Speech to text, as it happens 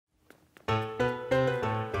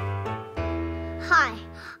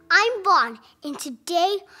fun, and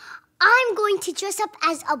today I'm going to dress up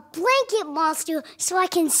as a blanket monster so I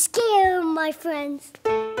can scare my friends.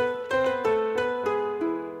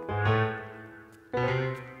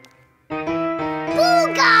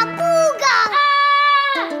 Booga, booga!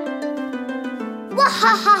 Ah!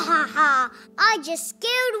 Wahahaha! I just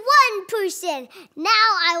scared one person. Now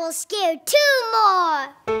I will scare 2 more.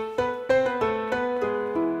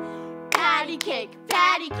 Patty cake,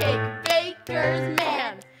 baker's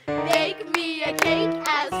man. Bake me a cake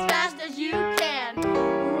as fast as you can.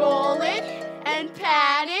 Roll it and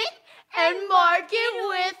pat it and mark it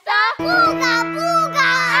with a Booga,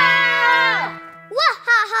 booga! Ah!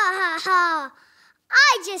 Wahahaha!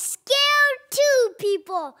 I just scared 2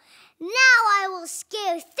 people. Now I will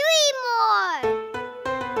scare 3 more.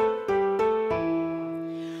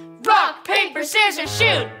 Rock, paper, scissors,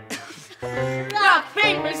 shoot! Rock,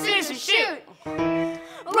 paper, scissors, shoot!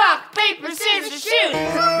 Rock, paper, scissors, shoot!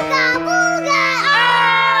 Booga, booga!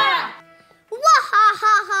 Ah!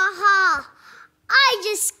 Wahahaha! I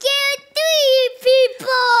just scared 3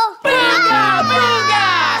 people. Booga, booga!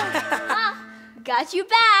 Got you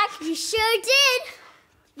back. You sure did.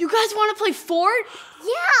 You guys want to play fort?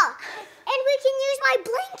 Yeah, and we can use my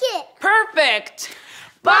blanket. Perfect!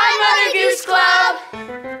 Bye, Mother Goose Club!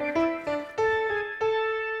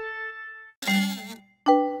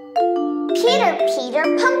 Peter,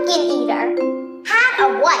 pumpkin eater, had a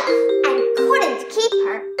wife and couldn't keep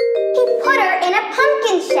her. He put her in a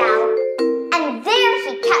pumpkin shell, and there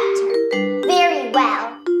he kept her very well.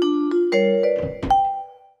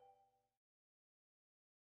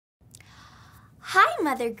 Hi,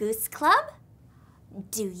 Mother Goose Club.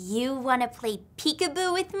 Do you want to play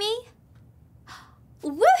peekaboo with me?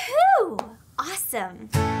 Woohoo! Awesome!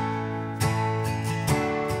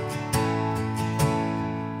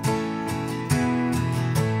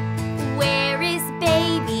 Where is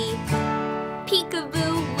baby?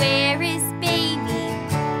 Peekaboo, where is baby?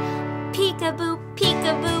 Peekaboo,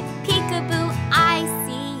 peekaboo, peekaboo, I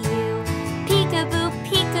see you. Peekaboo,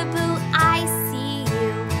 peekaboo, I see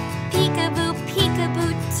you. Peekaboo,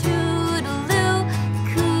 peekaboo, toodaloo,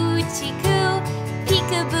 coochie coo.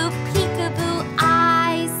 Peekaboo, peekaboo, I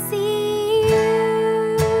see you.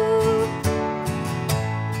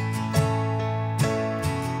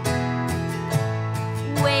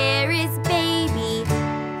 Where is baby?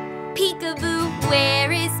 Peekaboo,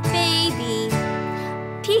 where is baby?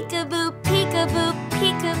 Peekaboo, peekaboo,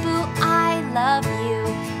 peekaboo, I love you.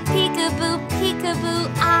 Peekaboo, peekaboo,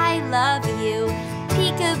 I love you.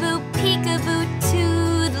 Peekaboo, peekaboo,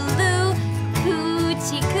 toodaloo,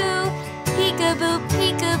 coochie coo. Peekaboo,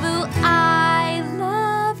 peekaboo, I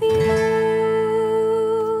love you.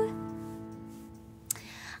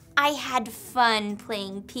 I had fun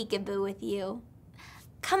playing peekaboo with you.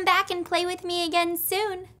 Come back and play with me again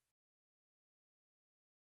soon.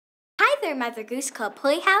 Hi there, Mother Goose Club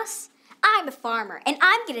Playhouse. I'm a farmer, and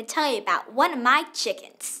I'm going to tell you about one of my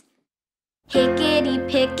chickens.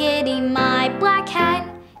 Hickety-pickety, my black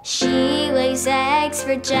hen. She lays eggs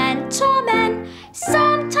for gentlemen,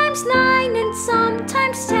 sometimes 9 and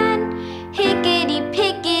sometimes 10.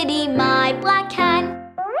 Hickety-pickety, my black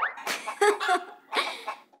hen.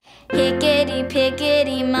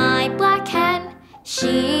 Hickety-pickety, my black hen.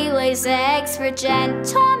 She lays eggs for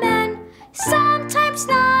gentlemen, sometimes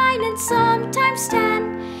 9 and sometimes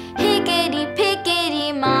 10.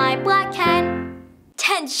 Hickety-pickety, my black hen.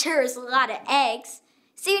 10 sure is a lot of eggs.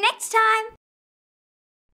 See you next time.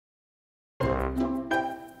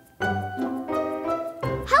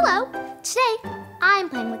 Hello. Today, I'm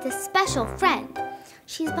playing with a special friend.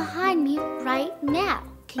 She's behind me right now.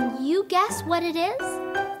 Can you guess what it is?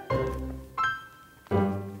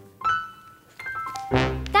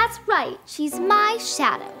 That's right. She's my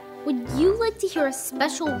shadow. Would you like to hear a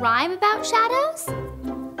special rhyme about shadows?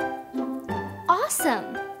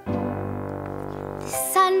 Awesome. The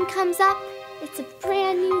sun comes up. It's a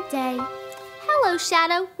brand new day. Hello,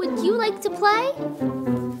 Shadow. Would you like to play?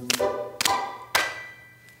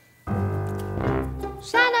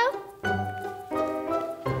 Shadow?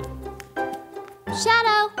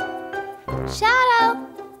 Shadow? Shadow?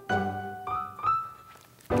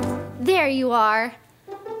 There you are.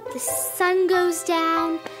 The sun goes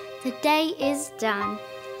down. The day is done.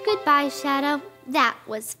 Goodbye, Shadow. That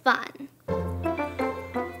was fun.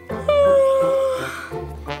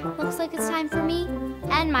 Looks like it's time for me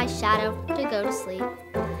and my shadow to go to sleep.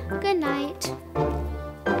 Good night.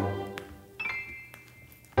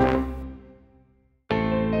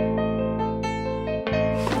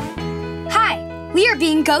 Hi, we are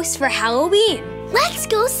being ghosts for Halloween. Let's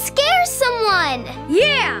go scare someone!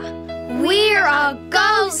 Yeah! We're a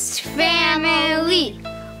ghost family.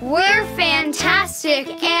 We're fantastic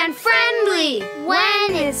and friendly.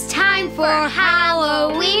 When it's time for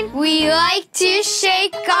Halloween, we like to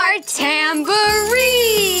shake our tambourines.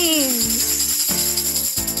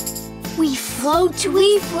 We float,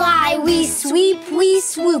 we fly, we sweep, we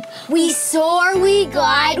swoop. We soar, we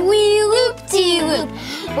glide, we loop-de-loop.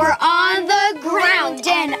 We're on the ground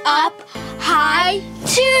and up high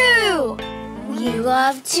too. We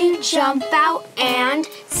love to jump out and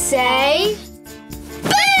say,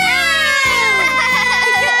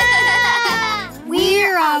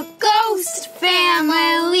 we're a ghost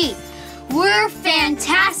family. We're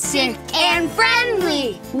fantastic and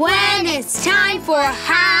friendly. When it's time for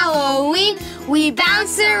Halloween, we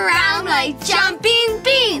bounce around like jumping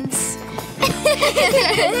beans.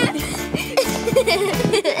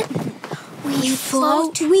 We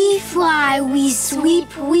float, we fly, we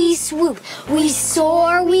sweep, we swoop. We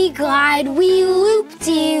soar, we glide, we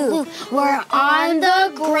loop-de-loop. We're on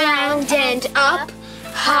the ground and up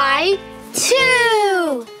high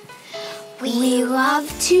too. We love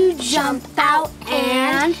to jump out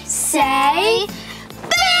and say,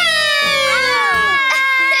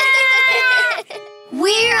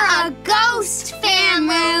 we're a ghost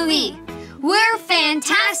family. We're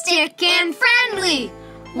fantastic and friendly.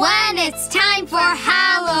 When it's time for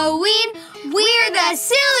Halloween, we're the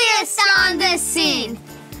silliest on the scene.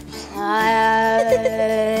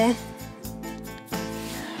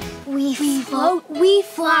 We float, we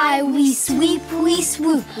fly, we sweep, we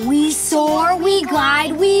swoop. We soar, we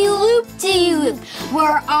glide, we loop-de-loop.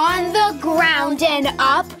 We're on the ground and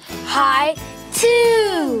up high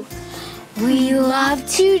too. We love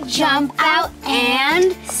to jump out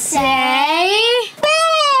and say,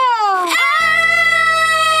 ah!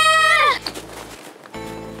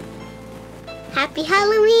 Happy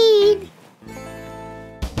Halloween!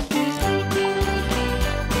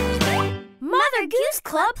 Mother Goose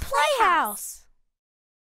Club Playhouse.